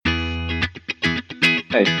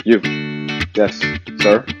Hey, you. Yes,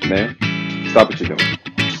 sir, ma'am. Stop what you're doing.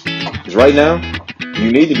 Because right now,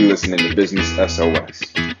 you need to be listening to Business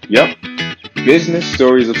SOS. Yep, Business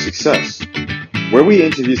Stories of Success, where we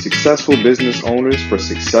interview successful business owners for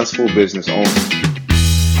successful business owners.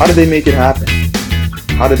 How did they make it happen?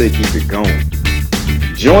 How do they keep it going?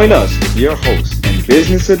 Join us with your host and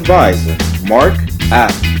business advisor, Mark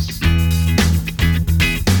Adams.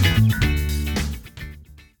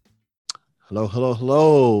 Hello, hello,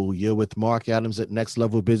 hello. You're with Mark Adams at Next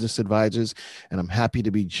Level Business Advisors, and I'm happy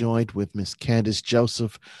to be joined with Miss Candace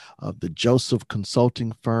Joseph of the Joseph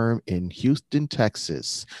Consulting Firm in Houston,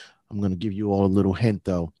 Texas. I'm going to give you all a little hint,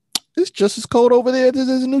 though. It's just as cold over there as it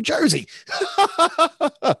is in New Jersey.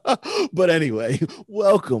 But anyway,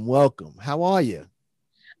 welcome, welcome. How are you?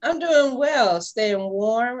 I'm doing well, staying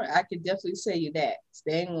warm. I could definitely say you that.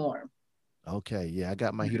 Staying warm. Okay, yeah, I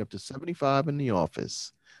got my heat up to 75 in the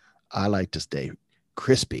office. I like to stay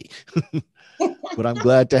crispy. But I'm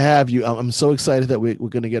glad to have you. I'm so excited that we're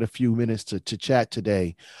going to get a few minutes to chat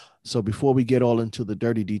today. So before we get all into the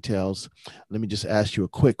dirty details, let me just ask you a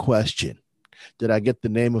quick question. Did I get the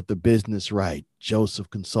name of the business right? Joseph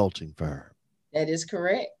Consulting Firm. That is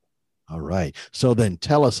correct. All right. So then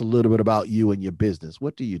tell us a little bit about you and your business.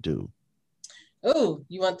 What do you do? Oh,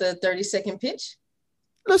 you want the 30-second pitch?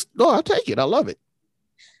 I'll take it. I love it.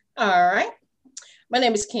 All right. My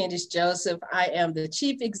name is Candace Joseph. I am the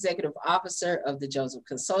Chief Executive Officer of the Joseph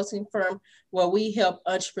Consulting Firm, where we help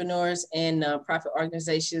entrepreneurs and nonprofit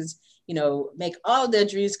organizations, make all their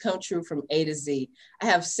dreams come true from A to Z. I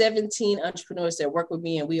have 17 entrepreneurs that work with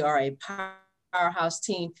me, and we are a powerhouse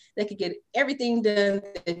team that can get everything done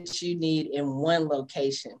that you need in one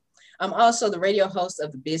location. I'm also the radio host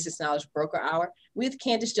of the Business Knowledge Broker Hour with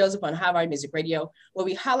Candace Joseph on High Volume Music Radio, where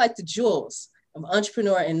we highlight the jewels of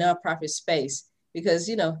entrepreneur and nonprofit space because,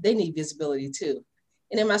 they need visibility too.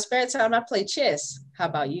 And in my spare time, I play chess. How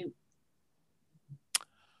about you?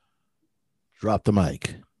 Drop the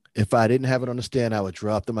mic. If I didn't have it on the stand, I would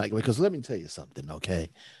drop the mic because let me tell you something, okay?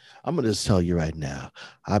 I'm going to just tell you right now,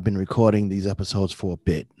 I've been recording these episodes for a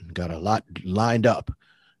bit, got a lot lined up.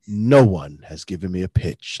 No one has given me a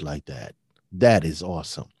pitch like that. That is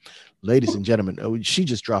awesome. Ladies and gentlemen, she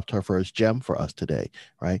just dropped her first gem for us today,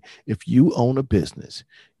 right? If you own a business,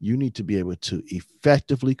 you need to be able to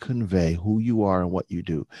effectively convey who you are and what you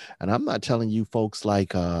do. And I'm not telling you folks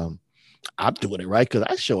like I'm doing it right because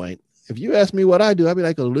I sure ain't. If you ask me what I do, I'd be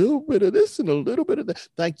like a little bit of this and a little bit of that.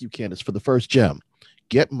 Thank you, Candace, for the first gem.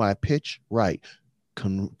 Get my pitch right.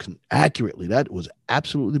 Accurately. That was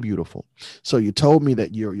absolutely beautiful. So you told me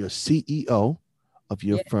that you're your CEO of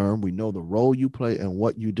your firm. We know the role you play and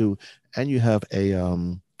what you do, and you have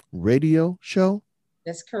a radio show.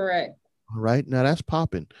 That's correct. All right, now that's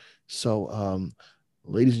popping. So,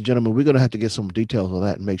 ladies and gentlemen, we're going to have to get some details on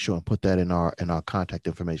that and make sure and put that in our contact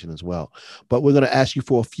information as well. But we're going to ask you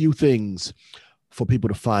for a few things for people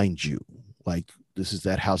to find you. Like this is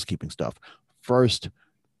that housekeeping stuff. First,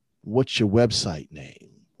 what's your website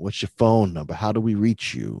name? What's your phone number? How do we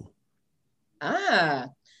reach you?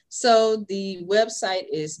 So the website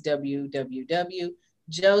is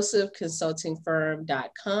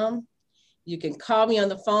www.josephconsultingfirm.com. You can call me on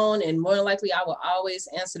the phone, and more than likely, I will always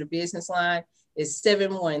answer the business line. It's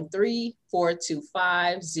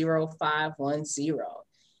 713-425-0510.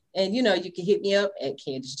 And, you can hit me up at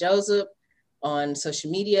Candace Joseph on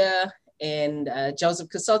social media and Joseph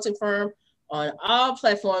Consulting Firm on all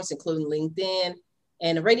platforms, including LinkedIn.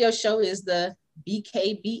 And the radio show is the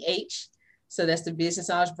BKBH. So that's the Business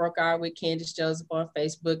Knowledge Broker Hour with Candace Joseph on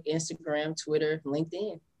Facebook, Instagram, Twitter,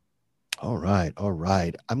 LinkedIn. All right. All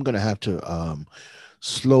right. I'm going to have to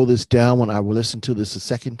slow this down when I will listen to this a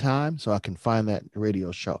second time so I can find that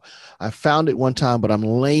radio show. I found it one time, but I'm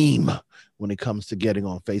lame when it comes to getting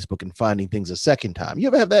on Facebook and finding things a second time. You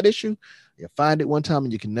ever have that issue? You find it one time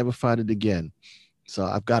and you can never find it again. So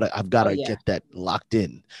I've got to get that locked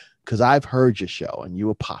in because I've heard your show and you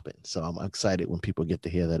were popping. So I'm excited when people get to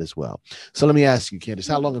hear that as well. So let me ask you, Candace,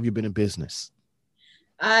 how long have you been in business?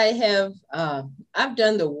 I've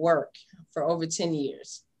done the work for over 10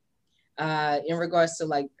 years in regards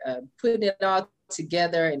to putting it all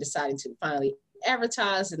together and deciding to finally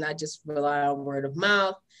advertise and not just rely on word of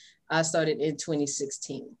mouth. I started in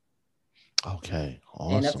 2016. Okay,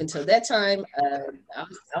 awesome. And up until that time, I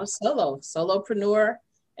was solopreneur,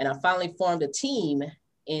 and I finally formed a team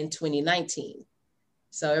in 2019.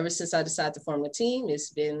 So ever since I decided to form a team,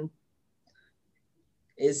 it's been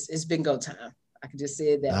go time. I can just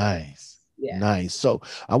say that. Nice. Yeah. Nice. So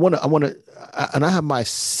I want to, and I have my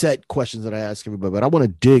set questions that I ask everybody, but I want to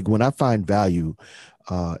dig when I find value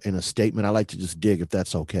in a statement. I like to just dig if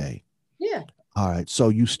that's okay. Yeah. All right. So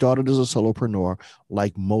you started as a solopreneur,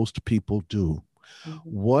 like most people do. Mhm.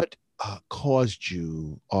 What caused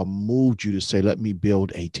you or moved you to say, let me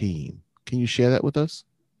build a team? Can you share that with us?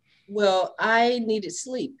 Well, I needed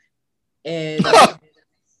sleep, and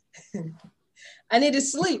I needed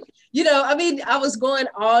sleep. I mean, I was going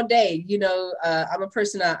all day. I'm a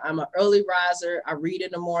person. I'm an early riser. I read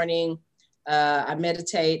in the morning. I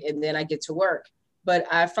meditate, and then I get to work. But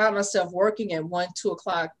I found myself working at 1, 2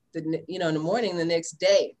 o'clock, in the morning the next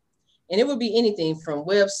day, and it would be anything from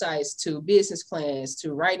websites to business plans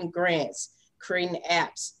to writing grants, creating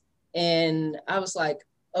apps. And I was like,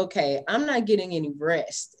 okay, I'm not getting any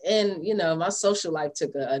rest, and my social life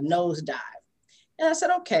took a nosedive. And I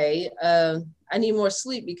said, okay, I need more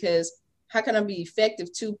sleep because how can I be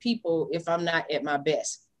effective to people if I'm not at my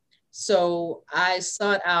best? So I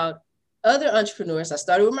sought out other entrepreneurs. I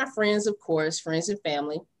started with my friends, of course, friends and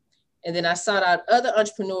family. And then I sought out other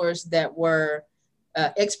entrepreneurs that were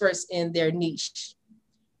experts in their niche,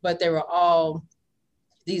 but they were all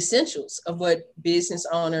the essentials of what business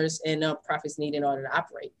owners and nonprofits need in order to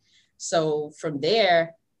operate. So from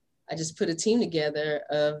there, I just put a team together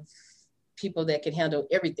of people that can handle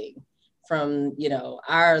everything from,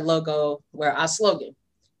 our logo, where our slogan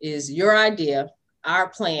is your idea, our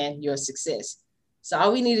plan, your success. So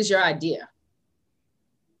all we need is your idea,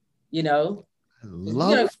 you know, I 'cause we're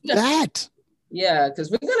gonna, love that. yeah, because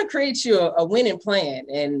we're gonna create you a winning plan,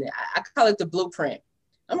 and I call it the blueprint.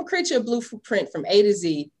 I'm gonna create you a blueprint from A to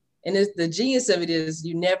Z, and the genius of it is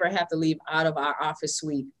you never have to leave out of our office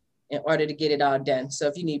suite in order to get it all done. So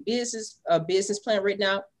if you need a business plan written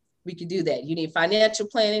out, we can do that. You need financial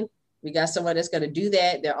planning, we got someone that's gonna do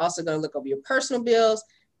that. They're also gonna look over your personal bills,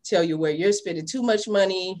 tell you where you're spending too much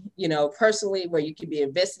money, personally, where you can be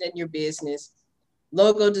invested in your business.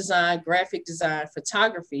 Logo design, graphic design,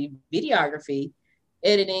 photography, videography,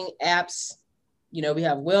 editing, apps. We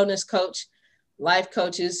have wellness coach, life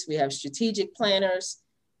coaches, we have strategic planners,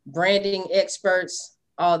 branding experts,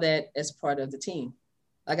 all that as part of the team.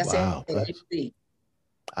 Like I said, Wow.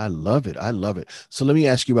 I love it. I love it. So let me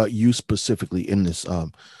ask you about you specifically in this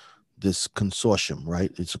consortium,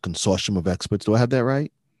 right? It's a consortium of experts. Do I have that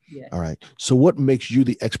right? All yes. right. So what makes you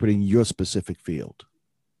the expert in your specific field?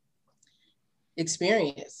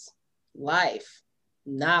 Experience, life,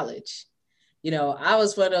 knowledge. I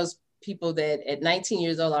was one of those people that at 19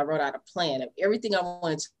 years old, I wrote out a plan of everything I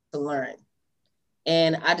wanted to learn.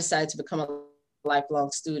 And I decided to become a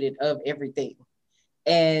lifelong student of everything.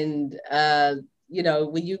 And,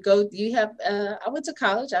 when you go, I went to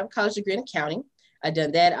college, I have a college degree in accounting. I've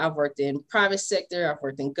done that. I've worked in private sector, I've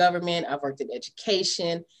worked in government, I've worked in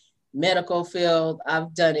education, medical field.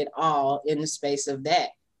 I've done it all in the space of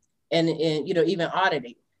that. And even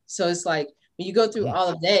auditing. So it's like when you go through Mm. all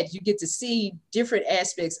of that, you get to see different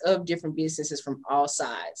aspects of different businesses from all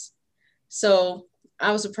sides. So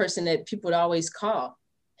I was a person that people would always call,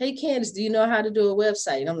 hey Candace, do you know how to do a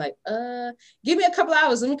website? And I'm like, give me a couple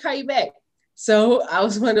hours, let me call you back. So I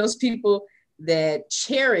was one of those people that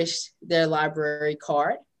cherished their library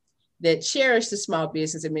card, that cherished the Small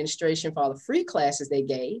Business Administration for all the free classes they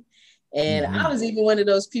gave. And I Mm-hmm. was even one of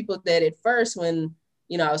those people that at first, when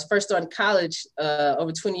I was first starting college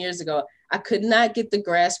over 20 years ago, I could not get the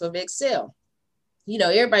grasp of Excel.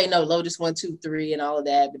 Everybody know Lotus 1, 2, 3 and all of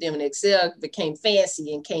that, but then when Excel became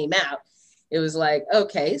fancy and came out, it was like,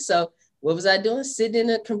 okay, so what was I doing? Sitting in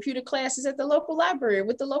the computer classes at the local library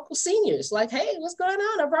with the local seniors, like, hey, what's going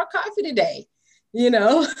on? I brought coffee today,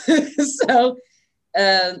 So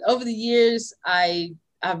over the years,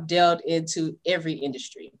 I've delved into every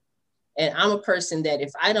industry. And I'm a person that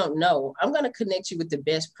if I don't know, I'm going to connect you with the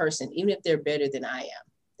best person, even if they're better than I am.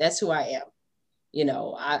 That's who I am.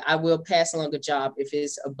 I will pass along a job if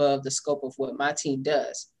it's above the scope of what my team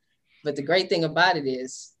does. But the great thing about it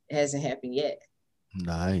is it hasn't happened yet.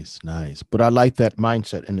 Nice, nice. But I like that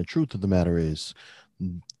mindset. And the truth of the matter is,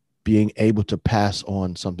 being able to pass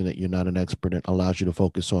on something that you're not an expert in allows you to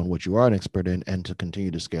focus on what you are an expert in and to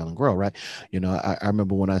continue to scale and grow, right? I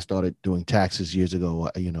remember when I started doing taxes years ago,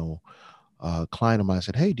 a client of mine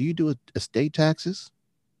said, hey, do you do estate taxes?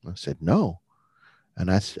 I said, no.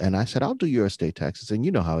 And I said, I'll do your estate taxes. And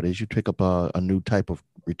you know how it is. You pick up a new type of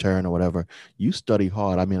return or whatever. You study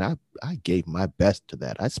hard. I mean, I gave my best to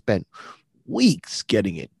that. I spent weeks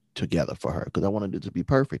getting it together for her because I wanted it to be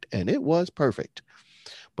perfect. And it was perfect.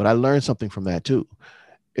 But I learned something from that too.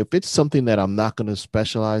 If it's something that I'm not going to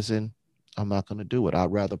specialize in, I'm not going to do it.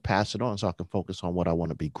 I'd rather pass it on so I can focus on what I want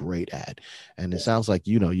to be great at. And it sounds like,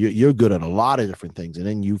 you're good at a lot of different things. And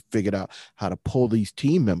then you figured out how to pull these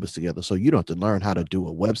team members together. So you don't have to learn how to do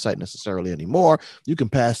a website necessarily anymore. You can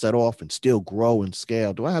pass that off and still grow and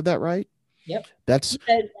scale. Do I have that right? Yep. That's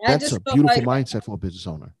And I that's a just felt beautiful like mindset for a business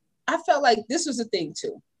owner. I felt like this was the thing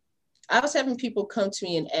too. I was having people come to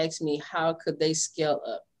me and ask me how could they scale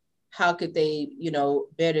up? How could they,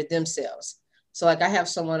 better themselves? So like I have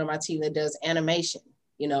someone on my team that does animation.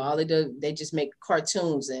 All they do, they just make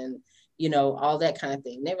cartoons and, all that kind of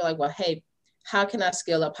thing. They were like, well, hey, how can I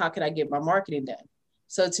scale up? How can I get my marketing done?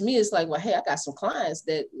 So to me, it's like, well, hey, I got some clients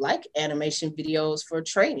that like animation videos for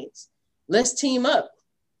trainings. Let's team up.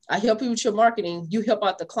 I help you with your marketing. You help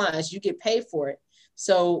out the clients. You get paid for it.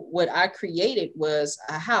 So what I created was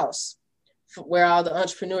a house where all the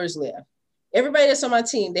entrepreneurs live. Everybody that's on my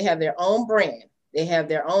team, they have their own brand. They have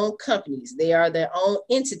their own companies. They are their own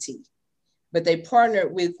entity, but they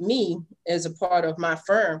partnered with me as a part of my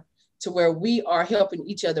firm to where we are helping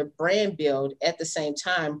each other brand build at the same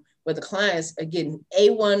time where the clients are getting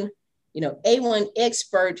A1, A1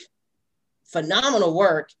 expert, phenomenal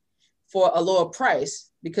work for a lower price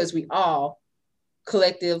because we all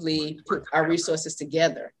collectively put our resources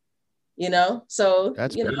together, So,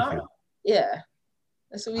 That's beautiful. Yeah,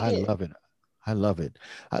 that's what we did. I love it. I love it.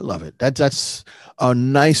 I love it. That's a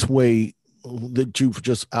nice way that you've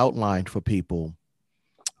just outlined for people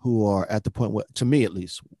who are at the point where, to me at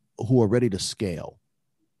least, who are ready to scale.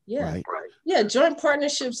 Yeah. Right. Yeah. Joint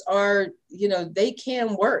partnerships are, they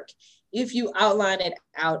can work if you outline it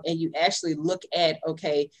out and you actually look at,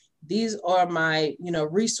 okay, these are my,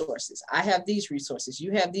 resources. I have these resources.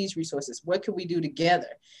 You have these resources. What can we do together?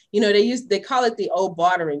 They call it the old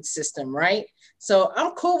bartering system, right? So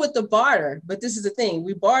I'm cool with the barter, but this is the thing.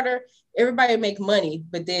 We barter, everybody make money,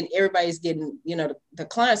 but then everybody's getting, the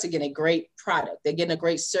clients are getting a great product. They're getting a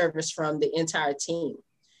great service from the entire team.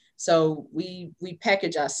 So we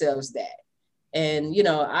package ourselves that. And,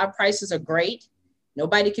 our prices are great.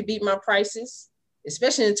 Nobody can beat my prices,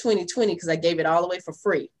 especially in 2020, because I gave it all away for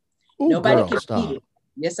free. Ooh, Nobody girl, can stop. beat it.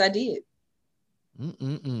 Yes, I did.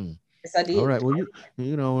 Yes, I did. All right. Well, you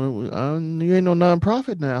ain't no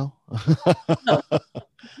nonprofit now. No.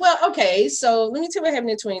 Well, okay. So let me tell you what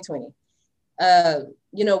happened in 2020.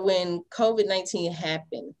 When COVID-19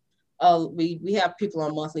 happened, we have people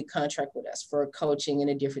on monthly contract with us for coaching and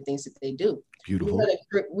the different things that they do. Beautiful.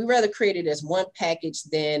 We rather create it as one package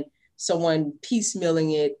than someone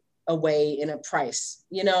piecemealing it away in a price,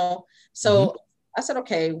 So I said,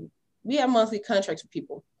 okay, we have monthly contracts with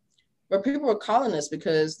people, but people were calling us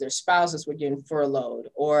because their spouses were getting furloughed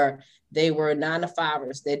or they were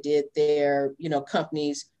 9-to-5ers that did their,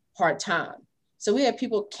 companies part-time. So we had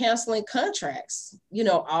people canceling contracts,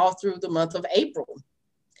 all through the month of April.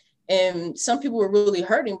 And some people were really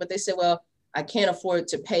hurting, but they said, well, I can't afford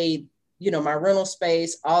to pay, my rental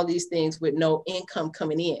space, all these things with no income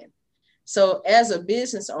coming in. So as a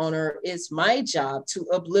business owner, it's my job to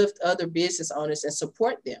uplift other business owners and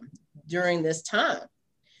support them during this time.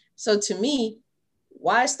 So to me,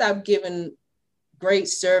 why stop giving great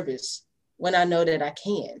service when I know that I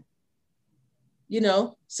can?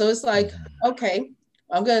 So it's like, okay,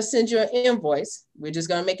 I'm going to send you an invoice. We're just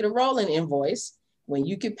going to make it a rolling invoice. When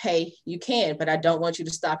you can pay, you can, but I don't want you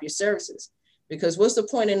to stop your services, because what's the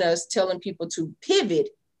point in us telling people to pivot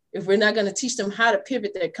if we're not going to teach them how to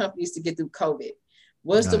pivot their companies to get through COVID?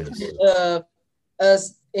 What's the point of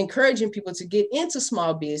us encouraging people to get into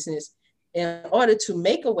small business in order to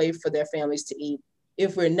make a way for their families to eat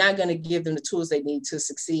if we're not going to give them the tools they need to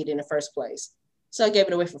succeed in the first place? So I gave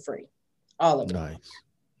it away for free. All of it.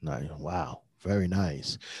 Nice. Wow. Very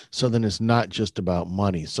nice. So then it's not just about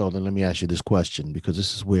money. So then let me ask you this question, because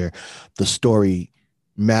this is where the story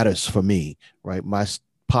matters for me, right? My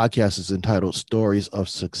podcast is entitled Stories of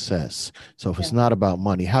Success. So if it's not about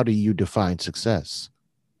money, how do you define success?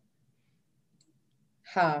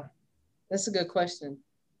 That's a good question.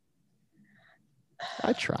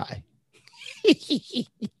 I try.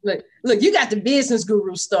 Look, you got the business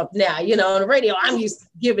guru stuff now, on the radio. I'm used to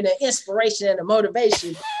giving the inspiration and the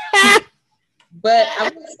motivation. But I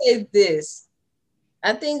would say this.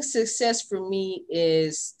 I think success for me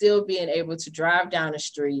is still being able to drive down the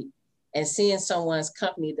street and seeing someone's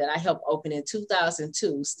company that I helped open in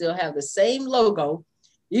 2002 still have the same logo.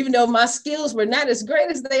 Even though my skills were not as great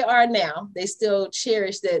as they are now, they still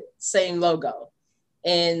cherish that same logo.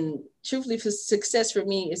 And truthfully, for success for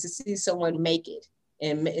me is to see someone make it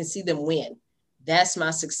and see them win. That's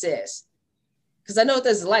my success. Because I know what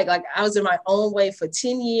that's like. Like I was in my own way for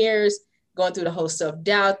 10 years, going through the whole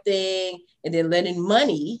self-doubt thing, and then letting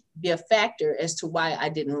money be a factor as to why I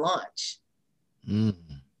didn't launch.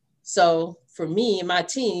 So for me and my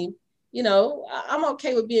team, I'm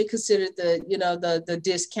okay with being considered the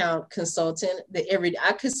discount consultant,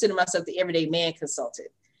 I consider myself the everyday man consultant,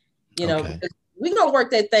 because we're gonna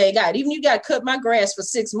work that thing out. Even you got to cut my grass for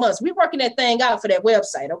 6 months. We're working that thing out for that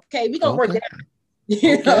website. Okay, we're gonna work it out.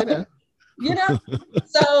 You know.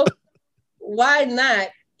 So why not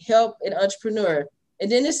help an entrepreneur?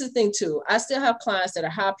 And then this is the thing too. I still have clients that are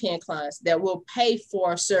high paying clients that will pay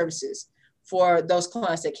for services for those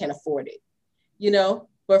clients that can't afford it. You know,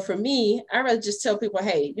 but for me, I rather just tell people,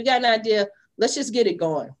 hey, you got an idea, let's just get it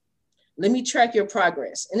going. Let me track your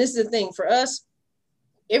progress. And this is the thing for us,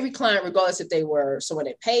 every client, regardless if they were someone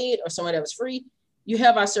that paid or someone that was free, you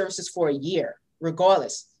have our services for a year,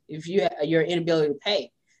 regardless if you have your inability to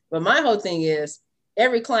pay. But my whole thing is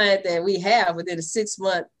every client that we have within a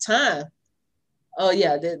 6-month time, oh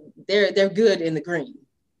yeah, they're good in the green.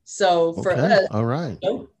 So for us, all right.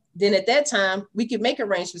 Then at that time, we could make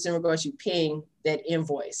arrangements in regards to paying that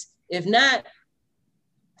invoice. If not,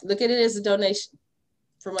 look at it as a donation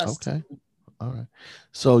from us. Okay. All right.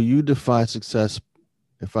 So you define success,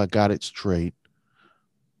 if I got it straight,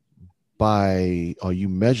 or you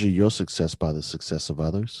measure your success by the success of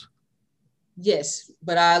others? Yes,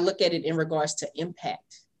 but I look at it in regards to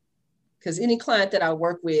impact. Because any client that I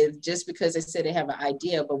work with, just because they said they have an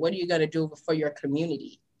idea, but what are you going to do for your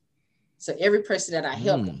community? So every person that I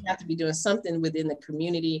help have to be doing something within the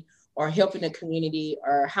community or helping the community,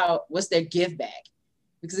 or what's their give back?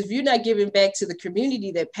 Because if you're not giving back to the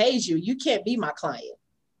community that pays you, you can't be my client,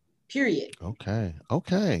 period. Okay.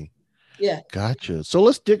 Yeah. Gotcha. So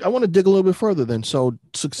I want to dig a little bit further then. So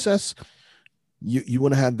success, you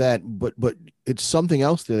want to have that, but it's something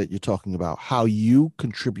else there that you're talking about. How you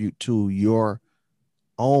contribute to your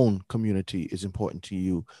own community is important to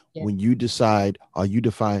you when you decide, or you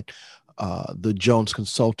define the Jones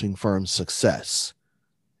Consulting Firm's success.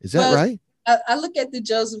 Is that right? I look at the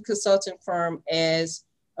Joseph Consulting Firm as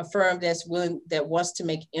a firm that wants to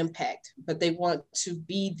make impact, but they want to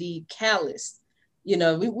be the catalyst. You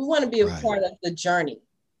know, we want to be a part of the journey.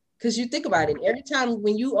 Because you think about it, every time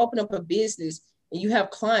when you open up a business and you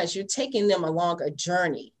have clients, you're taking them along a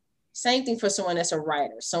journey. Same thing for someone that's a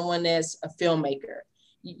writer, someone that's a filmmaker.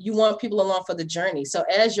 You want people along for the journey. So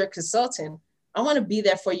as your consultant, I want to be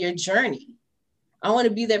there for your journey. I want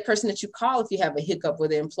to be that person that you call if you have a hiccup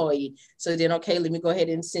with an employee. So then, okay, let me go ahead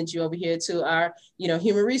and send you over here to our,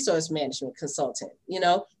 human resource management consultant.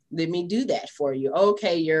 Let me do that for you.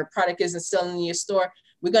 Okay, your product isn't selling in your store.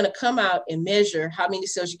 We're going to come out and measure how many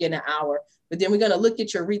sales you get in an hour. But then we're going to look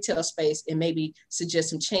at your retail space and maybe suggest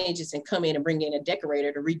some changes and come in and bring in a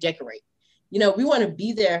decorator to redecorate. We want to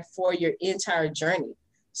be there for your entire journey.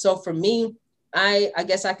 So for me, I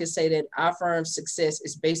guess I could say that our firm's success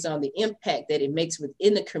is based on the impact that it makes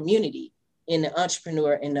within the community in the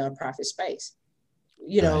entrepreneur and nonprofit space.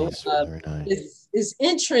 Very nice. It's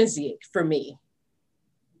intrinsic for me.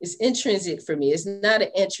 It's intrinsic for me. It's not an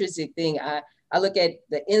intrinsic thing. I look at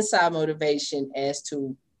the inside motivation as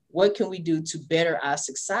to what can we do to better our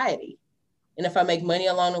society? And if I make money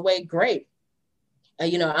along the way, great.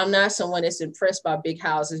 I'm not someone that's impressed by big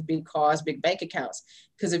houses, big cars, big bank accounts.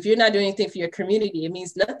 Because if you're not doing anything for your community, it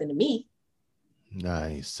means nothing to me.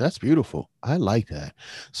 Nice. That's beautiful. I like that.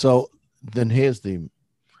 So then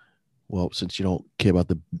since you don't care about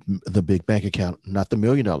the big bank account, not the $1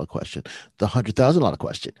 million question, the $100,000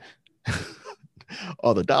 question,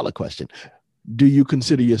 or the dollar question, do you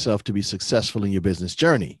consider yourself to be successful in your business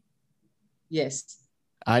journey? Yes.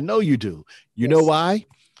 I know you do. You know why?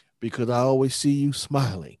 Because I always see you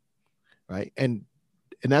smiling, right? And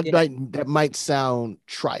that might sound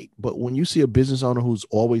trite, but when you see a business owner who's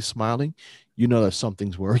always smiling, you know that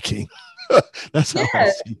something's working. That's how I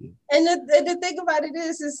see it. And the thing about it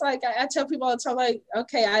is, it's like I tell people all the time, like,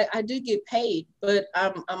 okay, I do get paid, but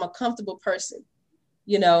I'm a comfortable person.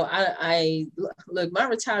 I look, my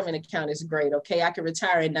retirement account is great. Okay, I can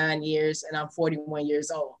retire in 9 years, and I'm 41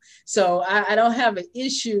 years old, so I don't have an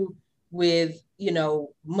issue with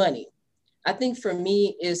money. I think for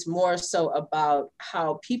me, it's more so about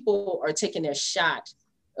how people are taking their shot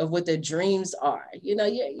of what their dreams are.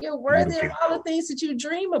 You're worthy of all the things that you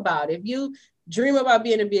dream about. If you dream about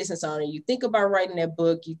being a business owner, you think about writing that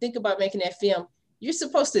book, you think about making that film, you're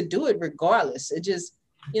supposed to do it regardless. It just,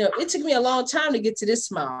 it took me a long time to get to this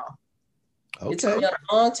smile. Okay. It took me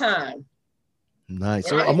a long time. Nice.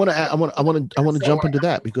 So I want to jump into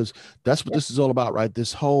that, because that's what this is all about, right?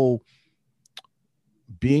 This whole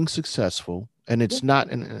being successful. And it's not,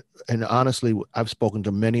 and honestly, I've spoken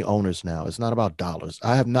to many owners now. It's not about dollars.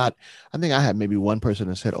 I think I had maybe one person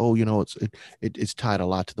that said, oh, it's tied a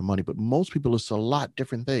lot to the money, but most people, it's a lot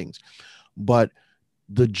different things. But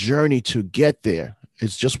the journey to get there,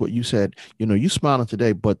 it's just what you said, you smiling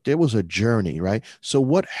today, but there was a journey, right? So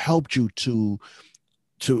what helped you to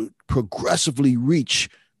progressively reach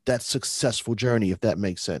that successful journey, if that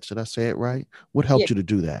makes sense. Did I say it right? What Yeah. helped you to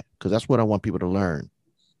do that? Because that's what I want people to learn.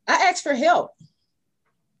 I asked for help.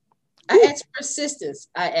 I asked for assistance.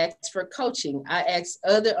 I asked for coaching. I asked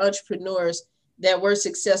other entrepreneurs that were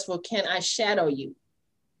successful, can I shadow you?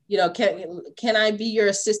 You know, can I be your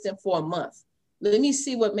assistant for a month? Let me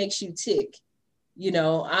see what makes you tick. You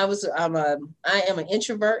know, I am an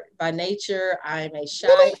introvert by nature. I'm a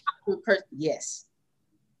shy person. Yes.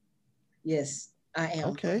 Yes, I am.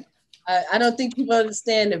 Okay. I don't think people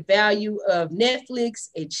understand the value of Netflix,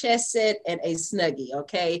 a chess set, and a Snuggie.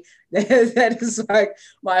 Okay, that is like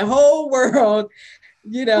my whole world.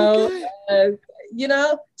 You know, Okay.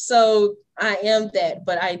 So I am that,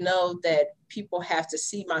 but I know that people have to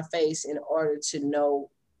see my face in order to know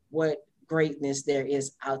what greatness there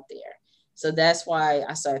is out there. So that's why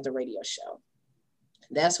I started the radio show.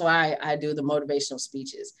 That's why I do the motivational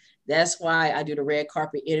speeches. That's why I do the red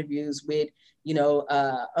carpet interviews with,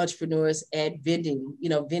 entrepreneurs at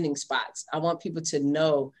vending spots. I want people to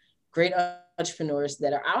know great entrepreneurs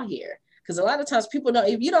that are out here. Because a lot of times people know,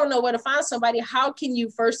 if you don't know where to find somebody, how can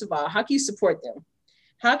you, first of all, how can you support them?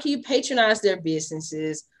 How can you patronize their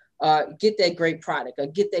businesses, get that great product or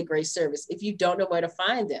get that great service if you don't know where to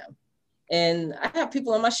find them? And I have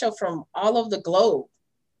people on my show from all over the globe,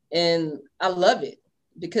 and I love it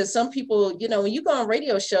because some people, when you go on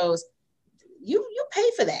radio shows, you pay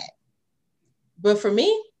for that. But for me,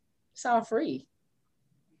 it's all free.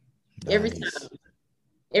 Nice.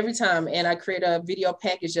 Every time. And I create a video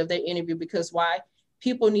package of their interview because why?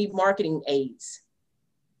 People need marketing aids.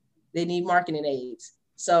 They need marketing aids.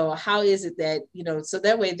 So how is it that, so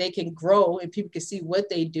that way they can grow and people can see what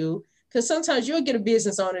they do. Because sometimes you'll get a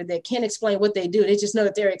business owner that can't explain what they do. They just know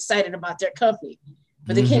that they're excited about their company,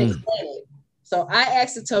 but they can't explain it. So I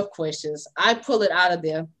ask the tough questions. I pull it out of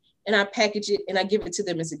them and I package it and I give it to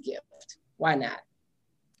them as a gift. Why not?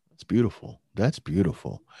 That's beautiful. That's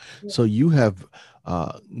beautiful. Yeah. So you have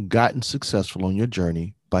gotten successful on your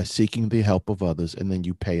journey by seeking the help of others, and then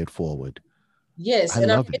you pay it forward. Yes,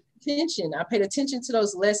 I paid attention. I paid attention to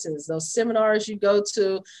those lessons, those seminars you go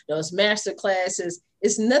to, those master classes.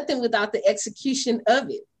 It's nothing without the execution of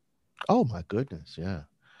it. Oh my goodness, yeah.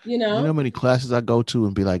 You know how many classes I go to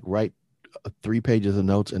and be like, write 3 pages of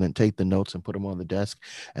notes and then take the notes and put them on the desk,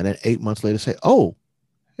 and then 8 months later say, oh,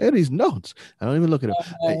 here are these notes. I don't even look at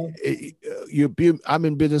them. I'm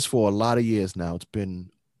in business for a lot of years now. It's been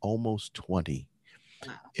almost 20.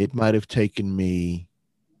 Wow. It might have taken me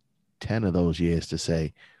 10 of those years to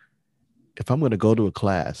say, if I'm going to go to a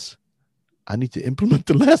class, I need to implement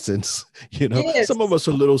the lessons. Yes. Some of us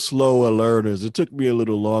are a little slower learners. It took me a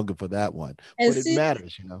little longer for that one, but it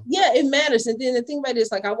matters, Yeah, it matters. And then the thing about it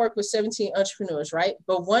is, like, I work with 17 entrepreneurs, right?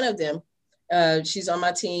 But one of them, she's on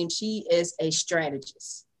my team. She is a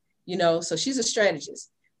strategist, so she's a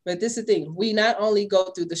strategist. But this is the thing. We not only go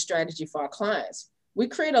through the strategy for our clients, we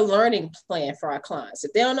create a learning plan for our clients.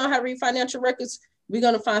 If they don't know how to read financial records, we're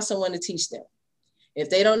going to find someone to teach them. If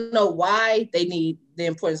they don't know why they need the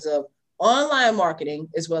importance of online marketing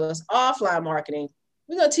as well as offline marketing,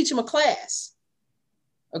 we're going to teach them a class.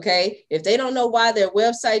 Okay. If they don't know why their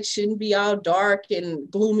website shouldn't be all dark and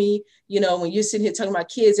gloomy, when you're sitting here talking about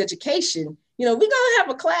kids' education, we're going to have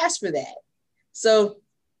a class for that. So,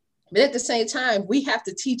 but at the same time, we have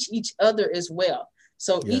to teach each other as well.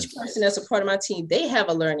 So yes. Each person that's a part of my team, they have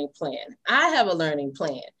a learning plan. I have a learning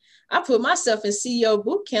plan. I put myself in CEO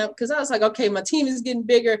boot camp because I was like, okay, my team is getting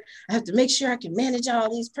bigger. I have to make sure I can manage all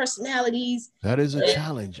these personalities. That is a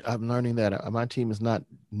challenge. I'm learning that my team is not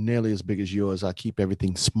nearly as big as yours. I keep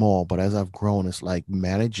everything small, but as I've grown, it's like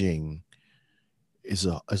managing is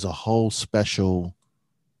a whole special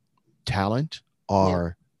talent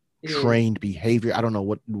or trained behavior. I don't know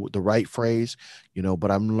what the right phrase, but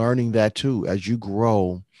I'm learning that too. As you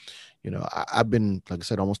grow, I've been, like I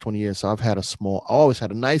said, almost 20 years. So I've had always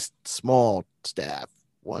had a nice small staff,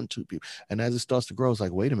 1, 2 people. And as it starts to grow, it's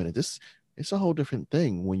like, wait a minute, it's a whole different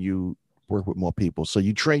thing when you work with more people. So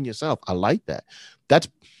you train yourself. I like that. That's,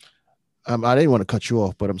 I didn't want to cut you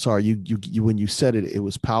off, but I'm sorry. You when you said it, it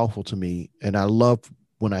was powerful to me. And I love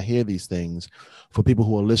when I hear these things. For people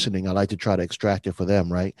who are listening, I like to try to extract it for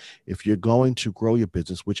them, right? If you're going to grow your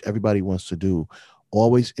business, which everybody wants to do,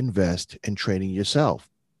 always invest in training yourself.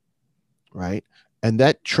 Right. And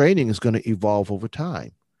that training is going to evolve over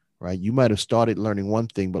time. Right. You might have started learning one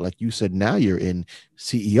thing, but like you said, now you're in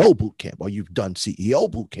CEO boot camp or you've done CEO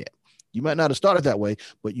boot camp. You might not have started that way,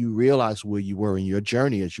 but you realized where you were in your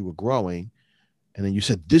journey as you were growing. And then you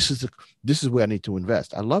said, this is where I need to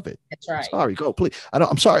invest. I love it. That's right. Sorry, go, please.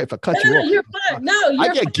 I'm sorry if I cut you off. You're fine. No,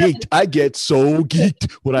 you're geeked. I get so geeked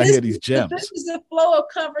when I hear these gems. This is the flow of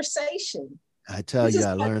conversation. I tell This you, is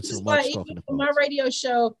I why, learned this so is why much even talking to on my folks. radio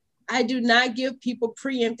show, I do not give people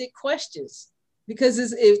preempted questions because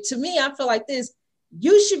if to me, I feel like this.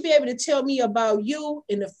 You should be able to tell me about you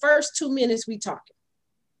in the first 2 minutes we talking.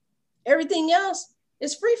 Everything else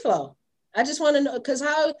is free flow. I just want to know because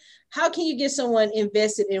how can you get someone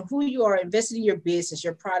invested in who you are, invested in your business,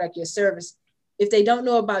 your product, your service, if they don't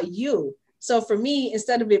know about you? So for me,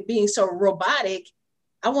 instead of it being so robotic,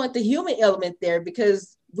 I want the human element there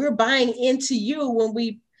because we're buying into you when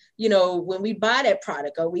when we buy that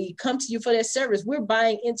product or we come to you for that service, we're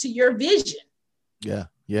buying into your vision. Yeah.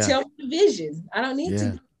 Yeah. Tell me the vision. I don't need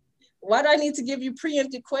Yeah. to. Why do I need to give you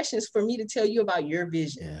preempted questions for me to tell you about your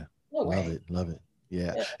vision? Yeah. No Love way. it. Love it.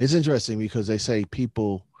 Yeah. Yeah. It's interesting because they say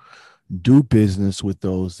people do business with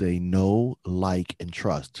those they know, like, and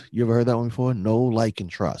trust. You ever heard that one before? Know, like, and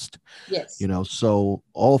trust. Yes. So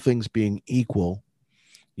all things being equal,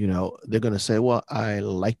 they're going to say, well, I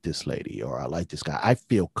like this lady or I like this guy. I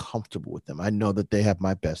feel comfortable with them. I know that they have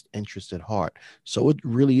my best interest at heart. So it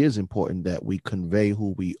really is important that we convey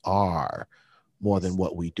who we are more than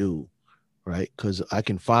what we do, right? Because I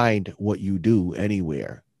can find what you do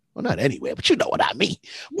anywhere. Well, not anywhere, but you know what I mean.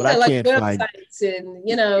 But Yeah, I like can't find, websites and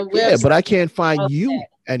yeah, but I websites, can't find all you that.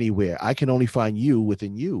 anywhere. I can only find you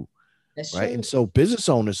within you. That's Right. true. And so business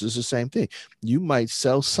owners is the same thing. You might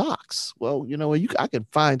sell socks. Well, I can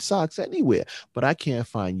find socks anywhere, but I can't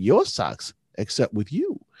find your socks except with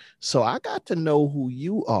you. So I got to know who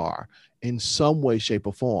you are in some way, shape,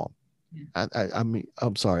 or form. I mean,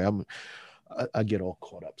 I'm sorry. I get all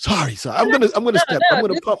caught up. Sorry. So I'm gonna I'm No, gonna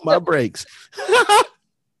this pump is my brakes. I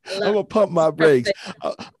I'm love gonna pump my this brakes. conversation. This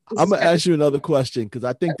I'm is gonna conversation. ask you another question because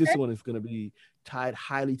I think this Okay. one is gonna be tied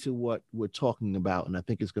highly to what we're talking about, and I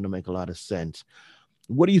think it's gonna make a lot of sense.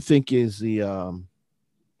 What do you think is the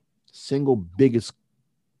single biggest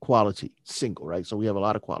quality? Single, right? So we have a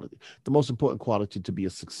lot of quality. The most important quality to be a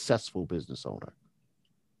successful business owner.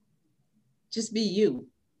 Just be you.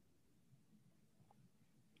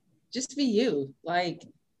 Just be you. Like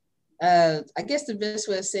I guess the best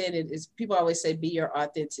way of saying it is people always say be your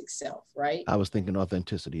authentic self, right? I was thinking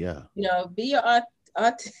authenticity. Yeah. Be your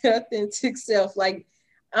authentic self. Like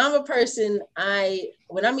I'm a person,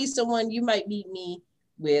 when I meet someone, you might meet me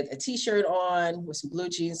with a t-shirt on, with some blue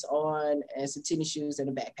jeans on, and some tennis shoes and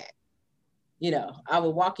a backpack. I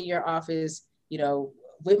would walk in your office,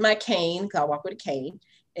 with my cane, because I walk with a cane,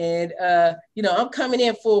 and I'm coming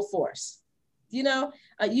in full force. You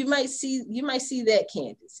might see that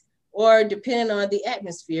Candace, or depending on the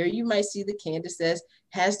atmosphere, you might see the Candace that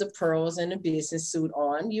has the pearls and the business suit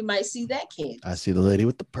on. You might see that I Candace. see the lady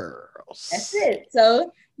with the That's pearls. it.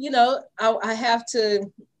 So I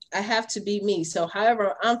have to be me. So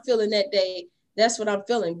however I'm feeling that day, that's what I'm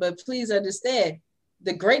feeling. But please understand,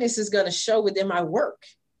 the greatness is going to show within my work.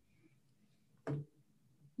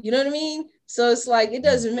 You know what I mean? So it's like, it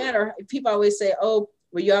doesn't matter. People always say, oh,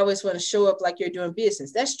 well, you always want to show up like you're doing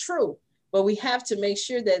business. That's true. But we have to make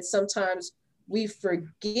sure that sometimes we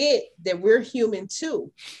forget that we're human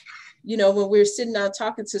too. When we're sitting down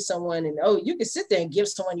talking to someone and, oh, you can sit there and give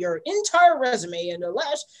someone your entire resume and the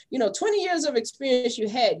last, 20 years of experience you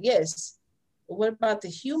had. Yes. But what about the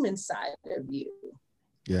human side of you?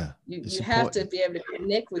 Yeah. You have to be able to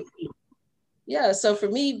connect with people. Yeah. So for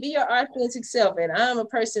me, be your authentic self. And I'm a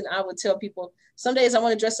person, I would tell people, some days I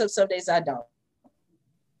want to dress up, some days I don't.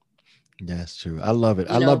 That's true. I love it.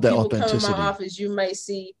 I love that People come in my authenticity. office, you might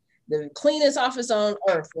see the cleanest office on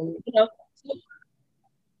earth. And,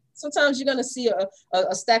 sometimes you're going to see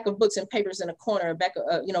a stack of books and papers in a corner, back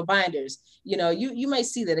of, binders. You might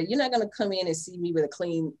see that. You're not going to come in and see me with a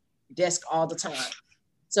clean desk all the time.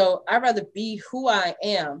 So I'd rather be who I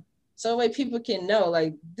am, so that way people can know,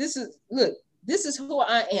 like, this is who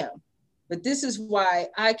I am, but this is why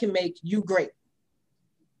I can make you great.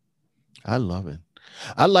 I love it.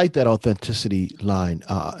 I like that authenticity line,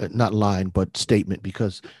 not line, but statement,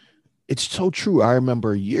 because it's so true. I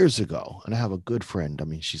remember years ago, and I have a good friend. I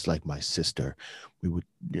mean, she's like my sister. We would,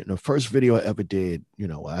 first video I ever did,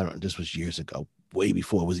 this was years ago, way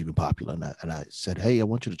before it was even popular. And I said, hey, I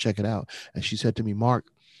want you to check it out. And she said to me, Mark,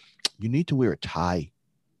 you need to wear a tie.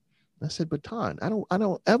 I said, but Ton, I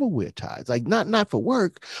don't ever wear ties. Like not for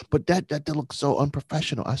work, but that looks so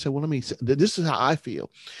unprofessional. I said, well, let me say, this is how I feel.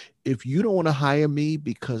 If you don't want to hire me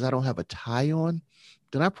because I don't have a tie on,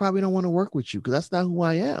 then I probably don't want to work with you, because that's not who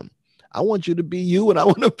I am. I want you to be you and I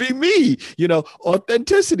want to be me,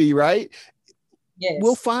 authenticity, right? Yes.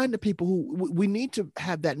 We'll find the people who we need to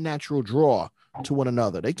have that natural draw to one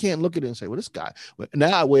another. They can't look at it and say, well, this guy.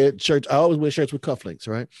 Now I wear shirts. I always wear shirts with cufflinks,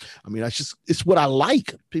 right? I mean, it's what I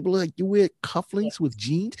like. People are like, you wear cufflinks with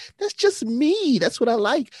jeans? That's just me. That's what I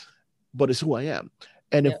like. but it's who I am.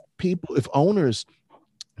 And Yeah. if owners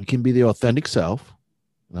can be their authentic self,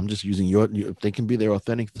 and I'm just using if they can be their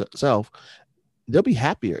authentic self, they'll be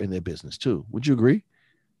happier in their business too. Would you agree?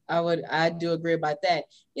 I do agree about that.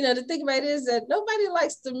 The thing about it is that nobody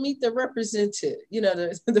likes to meet the representative,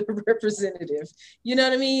 the representative, you know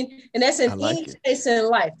what I mean? And that's in any space in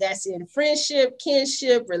life. That's in friendship,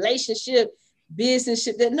 kinship, relationship,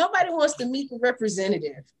 businessship, that nobody wants to meet the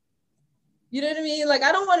representative. You know what I mean? Like,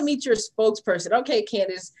 I don't want to meet your spokesperson. Okay,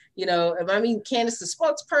 Candace, if I mean Candace the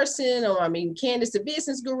spokesperson, or I mean Candace the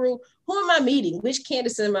business guru, who am I meeting? Which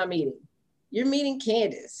Candace am I meeting? You're meeting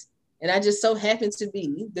Candace. And I just so happen to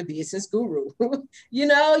be the business guru.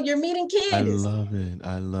 You're meeting Candace.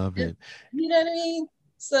 I love it. You know what I mean?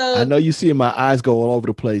 So I know you see my eyes go all over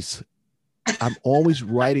the place. I'm always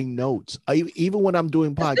writing notes. Even when I'm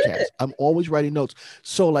doing podcasts, I'm always writing notes.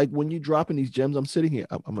 So like when you're dropping these gems, I'm sitting here.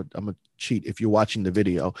 I'm a cheat if you're watching the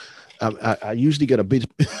video. I usually get a bit.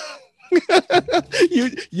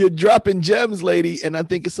 You're dropping gems, lady, and I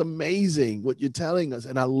think it's amazing what you're telling us,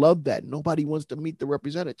 and I love that. Nobody wants to meet the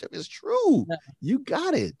representative. It's true. You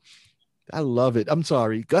got it. I love it. I'm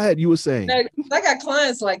sorry. Go ahead. You were saying. I got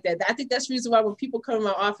clients like that. I think that's the reason why when people come to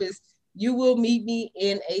my office, you will meet me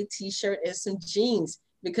in a t-shirt and some jeans,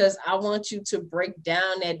 because I want you to break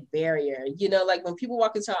down that barrier. Like when people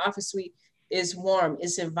walk into our office suite, it's warm,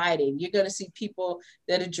 it's inviting. You're going to see people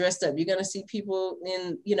that are dressed up. You're going to see people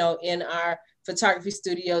in our photography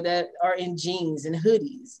studio that are in jeans and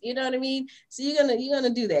hoodies. You know what I mean? So you're going to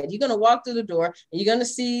do that. You're going to walk through the door and you're going to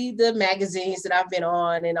see the magazines that I've been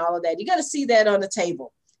on and all of that. You're going to see that on the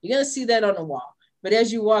table. You're going to see that on the wall. But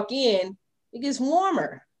as you walk in, it gets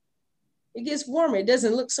warmer. It gets warmer. It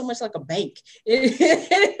doesn't look so much like a bank. It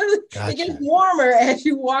gets warmer as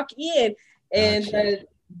you walk in. And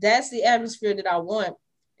that's the atmosphere that I want.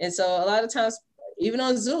 And so a lot of times, even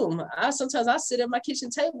on Zoom, sometimes I sit at my kitchen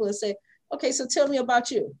table and say, okay, so tell me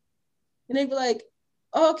about you. And they'd be like,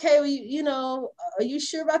 okay, well, are you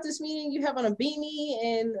sure about this meeting? You have on a beanie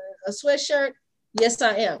and a sweatshirt? Yes,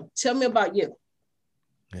 I am. Tell me about you.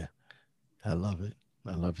 Yeah, I love it.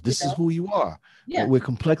 This is who you are. Yeah. We're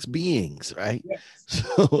complex beings, right? Yes.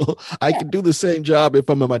 So I can do the same job if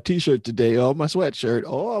I'm in my t-shirt today or my sweatshirt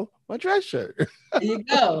or my dress shirt. There you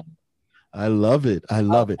go. I love it.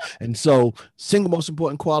 And so, single most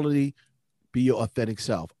important quality, be your authentic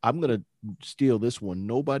self. I'm going to steal this one.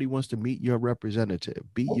 Nobody wants to meet your representative.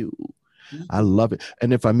 Be you. I love it.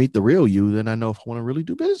 And if I meet the real you, then I know if I want to really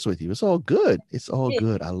do business with you. It's all good. It's all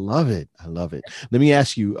good. I love it. Let me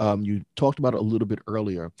ask you, you talked about it a little bit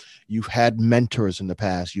earlier. You've had mentors in the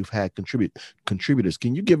past. You've had contributors.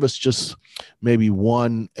 Can you give us just maybe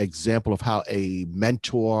one example of how a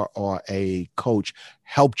mentor or a coach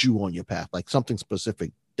helped you on your path? Like something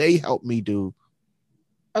specific they helped me do.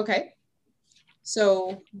 Okay.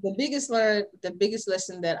 So the biggest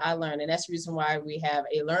lesson that I learned, and that's the reason why we have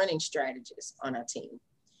a learning strategist on our team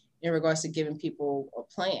in regards to giving people a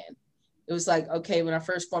plan. It was like, okay, when I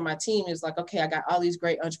first formed my team, it was like, okay, I got all these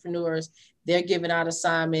great entrepreneurs. They're giving out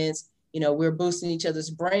assignments. We're boosting each other's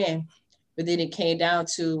brand. But then it came down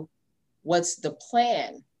to what's the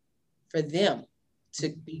plan for them to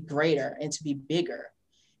be greater and to be bigger.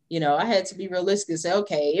 I had to be realistic and say,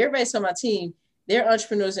 okay, everybody's on my team, they're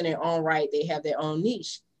entrepreneurs in their own right. They have their own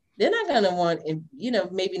niche. They're not going to want,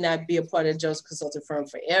 maybe not be a part of the Joseph Consulting Firm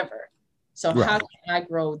forever. So How can I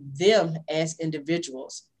grow them as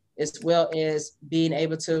individuals, as well as being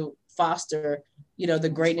able to foster, the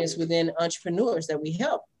greatness within entrepreneurs that we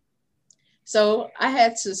help? So I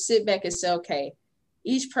had to sit back and say, okay,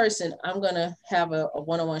 each person, I'm going to have a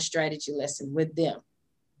one-on-one strategy lesson with them,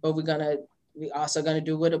 but we're also going to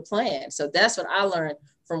do with a plan. So that's what I learned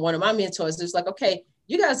from one of my mentors. It's like, okay,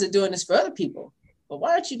 you guys are doing this for other people, but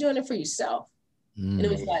why aren't you doing it for yourself? And it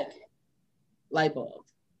was like, light bulb.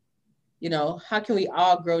 How can we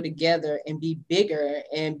all grow together and be bigger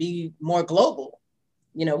and be more global?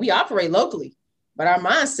 We operate locally, but our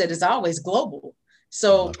mindset is always global.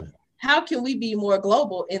 So how can we be more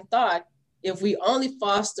global in thought if we only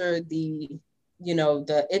foster the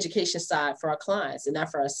education side for our clients and not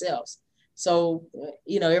for ourselves? So,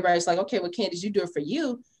 everybody's like, okay, well, Candace, you do it for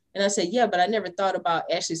you. And I said, yeah, but I never thought about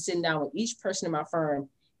actually sitting down with each person in my firm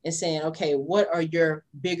and saying, okay, what are your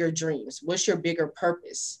bigger dreams? What's your bigger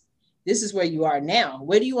purpose? This is where you are now.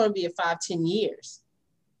 Where do you want to be in 5-10 years?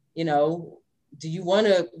 Do you want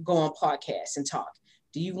to go on podcasts and talk?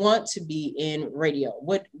 Do you want to be in radio?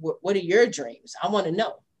 What are your dreams? I want to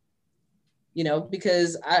know,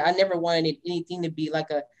 because I never wanted anything to be like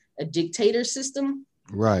a dictator system.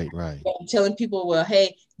 Right. Telling people, well,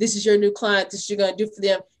 hey, this is your new client. This is what you're going to do for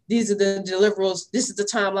them. these are the deliverables, this is the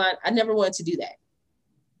timeline. I never wanted to do that.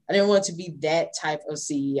 I didn't want to be that type of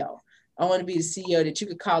CEO. I want to be the CEO that you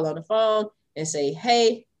could call on the phone and say,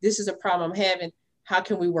 hey, this is a problem I'm having. How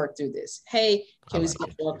can we work through this? Hey, can we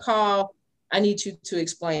schedule a call? I need you to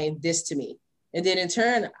explain this to me. And then in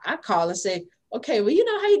turn, I call and say, okay, well, you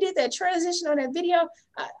know how you did that transition on that video?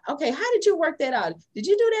 Okay, how did you work that out? Did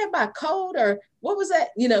you do that by code or what was that?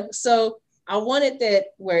 You know, so I wanted that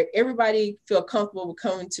where everybody feel comfortable with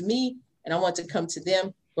coming to me and I want to come to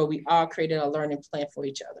them, but we all created a learning plan for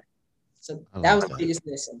each other. So that was the biggest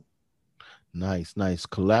lesson. Nice.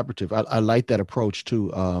 Collaborative. I like that approach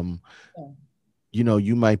too. You know,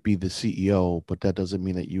 you might be the CEO, but that doesn't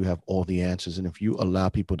mean that you have all the answers. And if you allow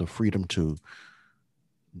people the freedom to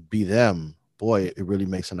be them, boy, it really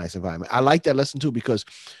makes a nice environment. I like that lesson too, because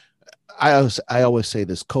I always say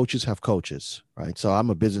this, coaches have coaches, right? So I'm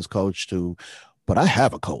a business coach too, but I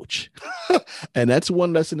have a coach. And that's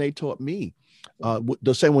one lesson they taught me.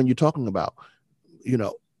 The same one you're talking about, you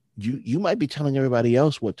know, you might be telling everybody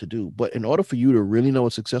else what to do, but in order for you to really know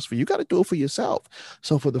what's successful, you got to do it for yourself.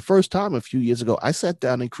 So for the first time a few years ago, I sat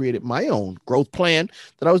down and created my own growth plan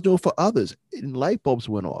that I was doing for others, and light bulbs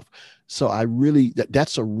went off. So I really,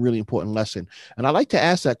 that's a really important lesson. And I like to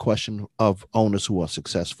ask that question of owners who are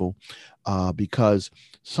successful, because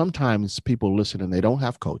sometimes people listen and they don't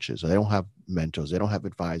have coaches, or they don't have mentors, they don't have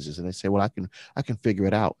advisors, and they say, well, I can figure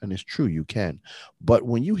it out. And it's true, you can. But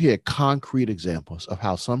when you hear concrete examples of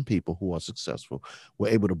how some people who are successful were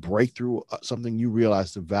able to break through something, you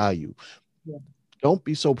realize the value. Yeah. Don't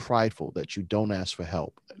be so prideful that you don't ask for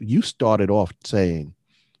help. You started off saying,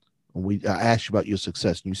 I asked you about your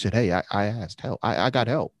success, and you said, hey, I asked help. I got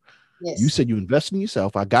help. Yes. You said you invested in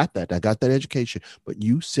yourself. I got that education, but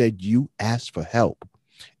you said you asked for help.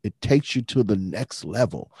 It takes you to the next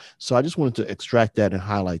level. So I just wanted to extract that and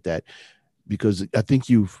highlight that, because I think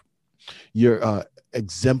you're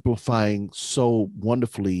exemplifying so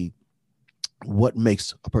wonderfully what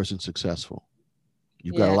makes a person successful.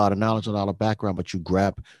 You've got a lot of knowledge, a lot of background, but you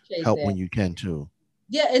grab help when you can too.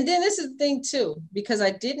 Yeah, and then this is the thing too, because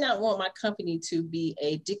I did not want my company to be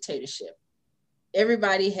a dictatorship.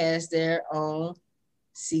 Everybody has their own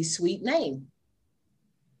C-suite name.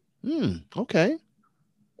 Okay.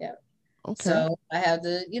 Yeah. Okay. So I have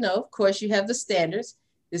of course you have the standards,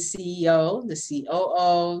 the CEO, the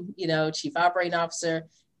COO, chief operating officer.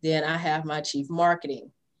 Then I have my chief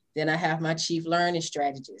marketing. Then I have my chief learning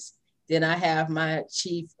strategist. Then I have my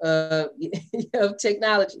chief of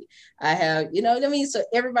technology. I have, so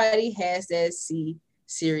everybody has that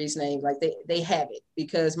C-series name, like they have it,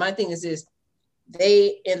 because my thing is this,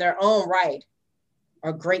 they in their own right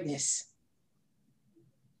are greatness.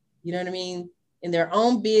 You know what I mean? In their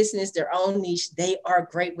own business, their own niche, they are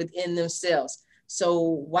great within themselves. So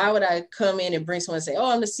why would I come in and bring someone and say,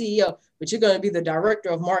 oh, I'm the CEO, but you're going to be the director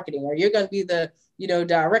of marketing, or you're going to be the,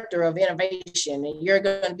 director of innovation, and you're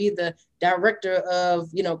going to be the director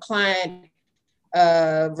of, client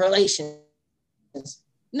relations.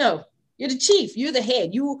 No, you're the chief. You're the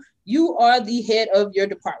head. You are the head of your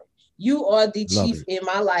department. You are the chief in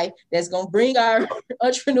my life that's going to bring our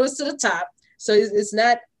entrepreneurs to the top. So it's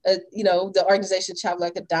not, the organization chopped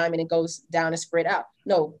like a diamond and goes down and spread out.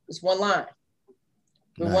 No, it's one line.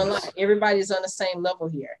 With one line. Everybody's on the same level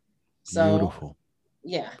here. So, beautiful.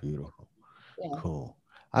 Yeah. Beautiful. Yeah. Cool.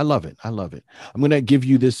 I love it. I'm going to give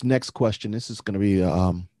you this next question. This is going to be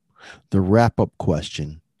the wrap-up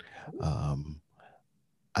question.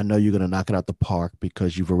 I know you're going to knock it out the park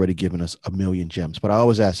because you've already given us a million gems, but I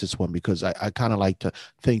always ask this one because I kind of like to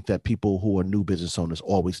think that people who are new business owners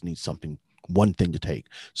always need one thing to take.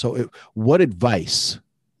 So what advice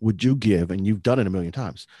would you give, and you've done it a million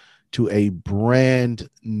times, to a brand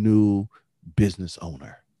new business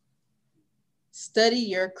owner? Study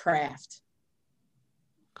your craft.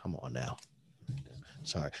 Come on now.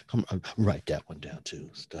 Sorry, write that one down too.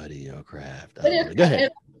 Study your craft. Go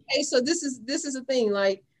ahead. Okay, so this is the thing.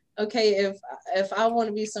 Like, okay, if I want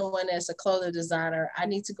to be someone that's a clothing designer, I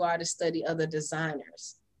need to go out and study other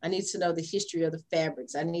designers. I need to know the history of the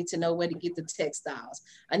fabrics. I need to know where to get the textiles.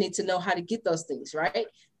 I need to know how to get those things, right?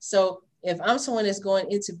 So if I'm someone that's going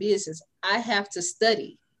into business, I have to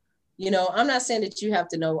study. I'm not saying that you have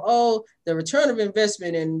to know, the return of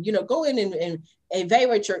investment and, go in and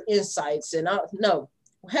evaluate your insights. And no,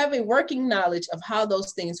 have a working knowledge of how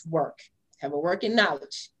those things work. Have a working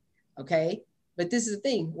knowledge. Okay. But this is the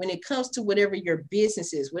thing, when it comes to whatever your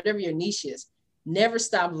business is, whatever your niche is, never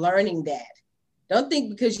stop learning that. Don't think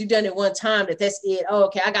because you've done it one time that's it. Oh,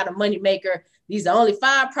 okay, I got a money maker. These are only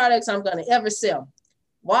 5 products I'm going to ever sell.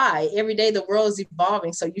 Why? Every day the world is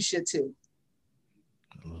evolving, so you should too.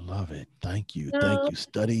 Love it. Thank you. No. Thank you.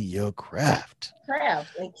 Study your craft.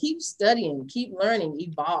 And keep studying, keep learning,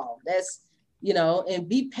 evolve. That's, and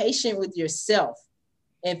be patient with yourself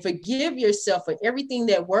and forgive yourself for everything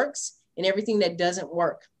that works and everything that doesn't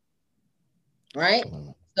work. Right?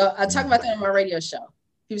 So I talk about that on my radio show.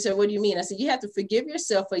 People say, what do you mean? I said, you have to forgive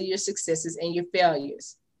yourself for your successes and your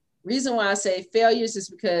failures. Reason why I say failures is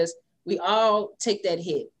because we all take that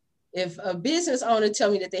hit. If a business owner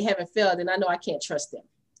tell me that they haven't failed, then I know I can't trust them.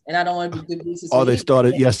 And I don't want to be good business. Oh, they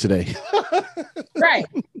started yesterday. Right.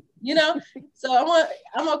 So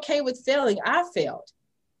I'm okay with failing. I failed.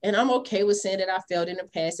 And I'm okay with saying that I failed in the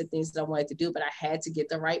past at things that I wanted to do, but I had to get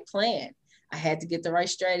the right plan. I had to get the right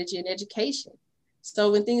strategy and education.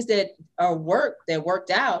 So when things that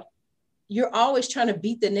worked out, you're always trying to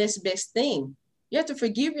beat the next best thing. You have to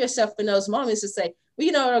forgive yourself in those moments and say,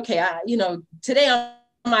 well, okay, today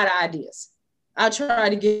I'm out of ideas. I'll try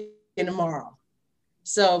to get in tomorrow.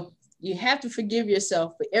 So you have to forgive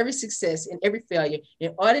yourself for every success and every failure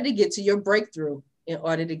in order to get to your breakthrough, in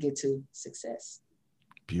order to get to success.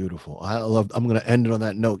 Beautiful. I'm going to end it on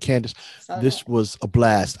that note. Candace, this was a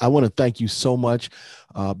blast. I want to thank you so much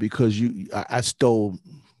because I stole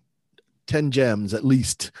 10 gems at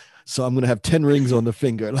least. So I'm going to have 10 rings on the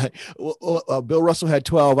finger. Like Bill Russell had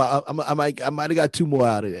 12. I might have got 2 more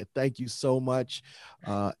out of it. Thank you so much.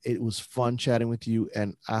 It was fun chatting with you,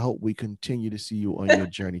 and I hope we continue to see you on your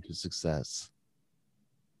journey to success.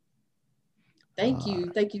 Thank you.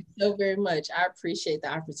 Thank you so very much. I appreciate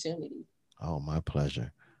the opportunity. Oh, my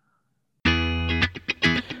pleasure.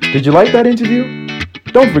 Did you like that interview?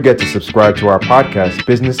 Don't forget to subscribe to our podcast,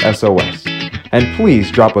 Business SOS. And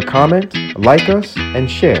please drop a comment, like us, and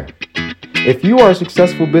share. If you are a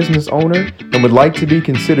successful business owner and would like to be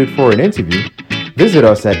considered for an interview, visit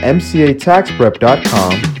us at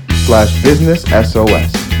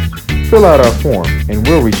mcataxprep.com/businesssos. Fill out our form and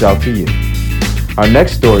we'll reach out to you. Our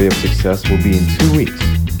next story of success will be in 2 weeks.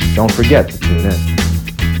 Don't forget to tune in.